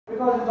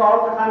because it's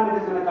all the time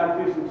it is in a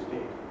confusing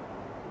state.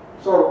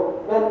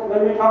 So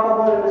when we talk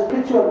about in a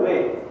spiritual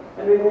way,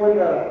 when we go in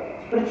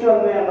the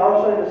spiritual way and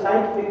also in the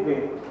scientific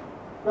way,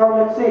 now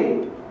let's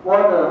see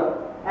what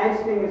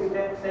Einstein is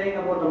saying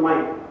about the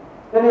mind.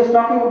 When he's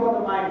talking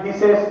about the mind, he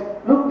says,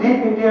 look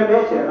deep into your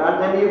nature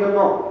and then you will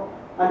know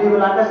and you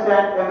will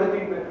understand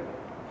everything better.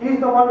 He's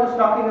the one who's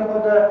talking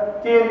about the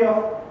theory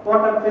of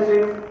quantum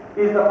physics.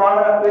 He's the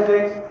father of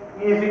physics.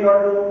 E is equal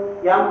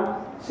to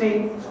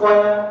mc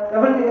square.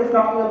 Everything he's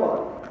talking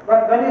about.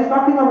 But when he's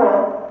talking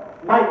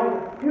about mind,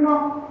 you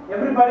know,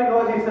 everybody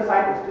knows he's a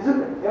scientist,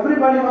 isn't it?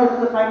 Everybody knows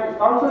he's a scientist.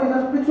 Also, he's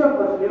a spiritual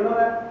person. You know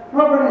that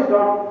nobody is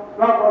not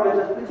God is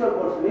a spiritual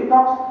person. He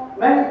talks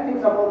many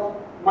things about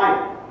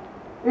mind.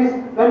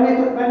 When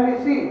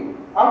we see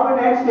Albert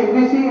Einstein,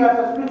 we see him as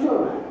a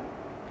spiritual man.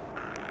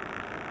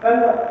 When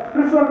the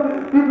spiritual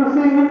people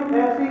see him,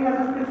 they are seeing as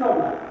a spiritual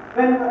man.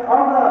 When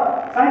all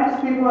the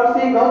scientist people are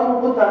seeing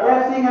Gautama Buddha, they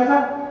are seeing as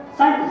a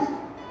scientist.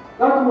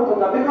 Gautama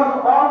Buddha, because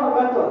of all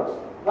the methods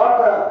what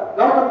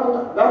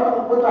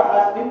Gautama Buddha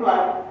has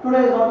implied,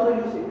 today is also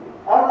using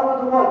all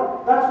over the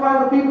world. That's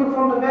why the people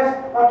from the West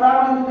are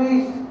traveling to the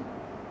East.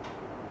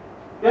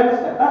 You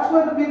understand? That's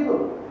why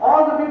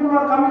all the people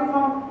are coming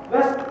from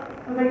West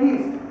to the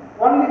East,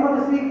 only for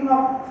the seeking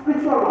of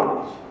spiritual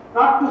knowledge,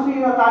 not to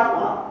see a Taj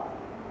Mahal.